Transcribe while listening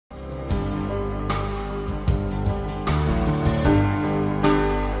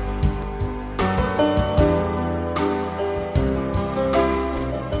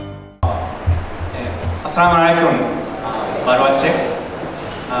Assalamualaikum, Baru Aceh.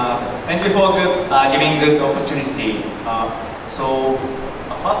 Thank you for giving good opportunity.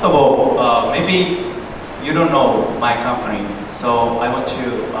 First of all, maybe you don't know my company, so I want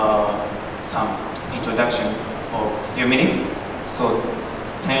to some introduction for a few minutes. So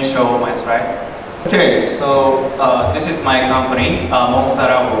can you show my slide? Okay, so this is my company,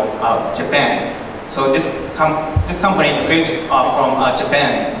 Monstar Lab, Japan. So this company is created from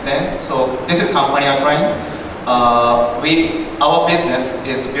Japan. So this is company outline. Our business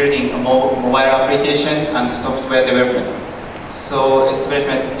is building a mobile application and software development. So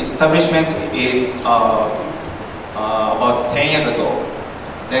establishment is about 10 years ago.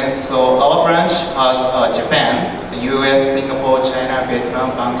 So our branch has Japan, US, Singapore, China,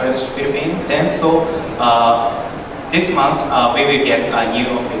 Vietnam, Bangladesh, Philippines. This month we will get a new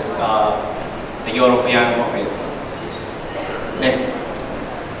office, the European office. Next.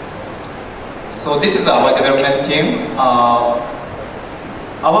 So this is our development team. Our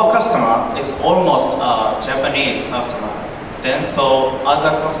customer is almost a Japanese customer. So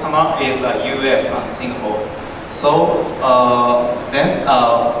other customer is US and Singapore. So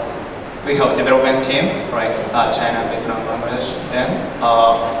we have development team like China, Vietnam, Bangladesh.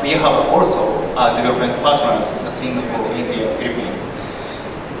 We have also development partners, Singapore, India, Philippines.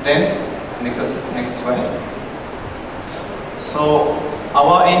 Next slide. So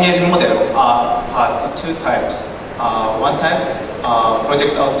our engagement model has two types. One type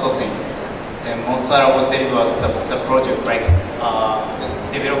project outsourcing. Then Monstar Lab delivers the project like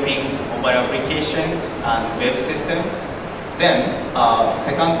developing mobile application and web system. Then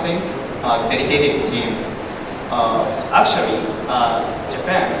second thing, dedicated team. Actually,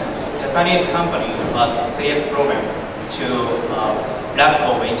 Japanese company has a sales program to lack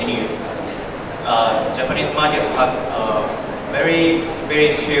of engineers. Japanese market has very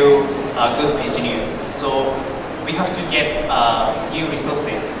few good engineers. So we have to get new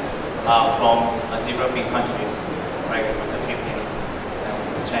resources from developing countries like the Philippines,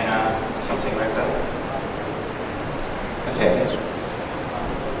 China, something like that. Okay.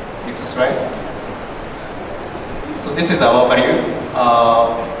 Next slide. So this is our value.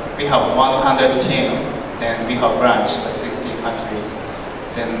 We have 100 team. Then we have branch 60 countries.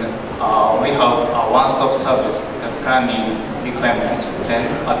 Then we have a one-stop service, the planning requirement, then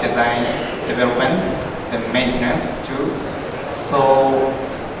a design development, then maintenance too. So,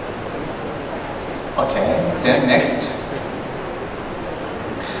 okay, then next.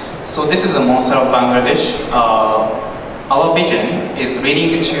 So this is a Monstar of Bangladesh. Our vision is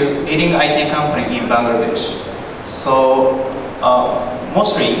leading IT company in Bangladesh. So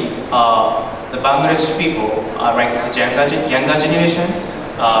mostly the Bangladeshi people are like the younger generation.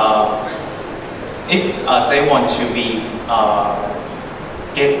 If they want to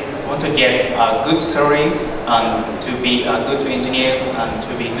get a good salary and to be good engineers and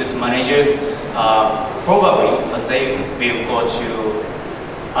to be good managers, probably they will go to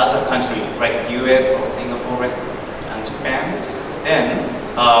other countries like US or Singapore and Japan. Then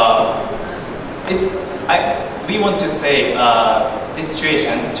we want to say this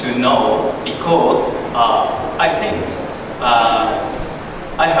situation to know because I think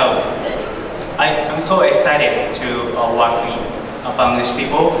I'm so excited to work with Bangladesh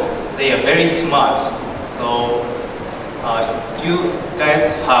people. They are very smart. So you guys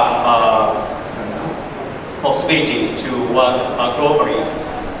have possibility to work globally.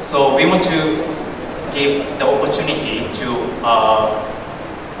 So we want to give the opportunity to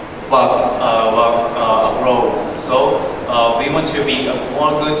work abroad. So we want to be a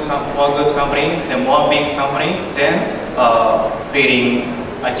more good company, then more big company, then leading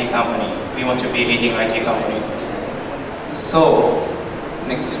IT company. We want to be leading IT company. So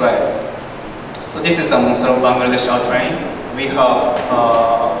next slide. So this is a Monstar Bangladesh outline. We have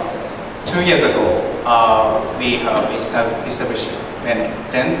 2 years ago we have established. Then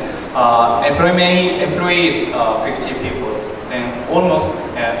employees 50 people. Then almost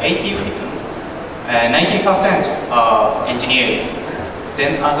 80 people. 90% engineers.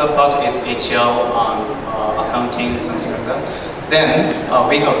 Then other part is HR and accounting, something like that. Then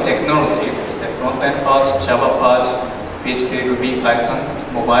we have technologies, the front-end part, Java part, PHP, Ruby, Python,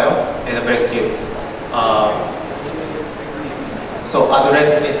 mobile, AWS Git. So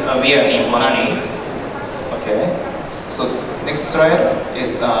address is we are in Bonani. Okay. So next slide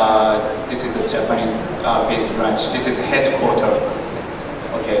is this is a Japanese based branch. This is headquarters.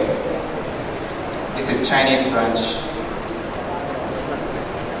 Okay. This is Chinese branch.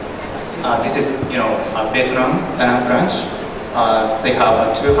 This is a Vietnam Da Nang branch. They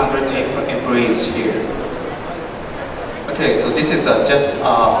have 200 employees here. Okay, so this is just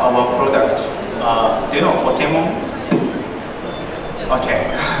our product. do you know Pokemon? Okay.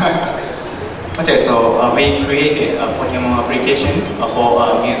 Okay, so we created a Pokemon application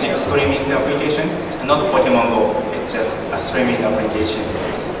for music streaming application, not Pokemon Go. It's just a streaming application.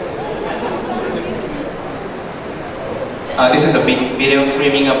 This is a big video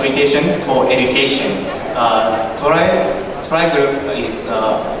streaming application for education. Try Group is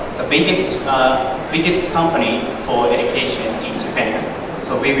the biggest company for education in Japan.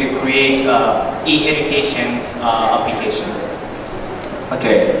 So we will create e-education application.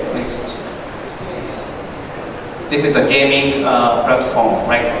 Okay, next. This is a gaming platform,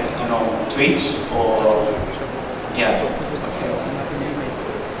 like Twitch or yeah. Okay.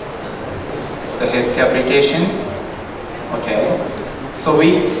 The healthcare application. Okay. So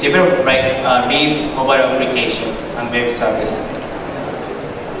we developed like Lee's mobile application and web service.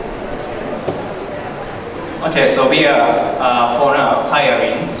 Okay, so we are for now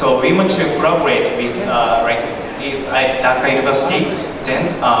hiring. So we want to collaborate with like this Dhaka University. Then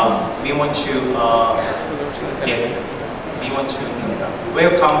we want to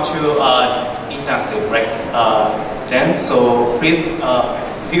welcome to internship. Like then, so please,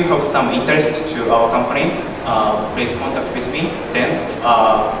 if you have some interest to our company, please contact with me. Then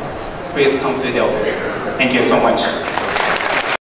please come to the office. Thank you so much.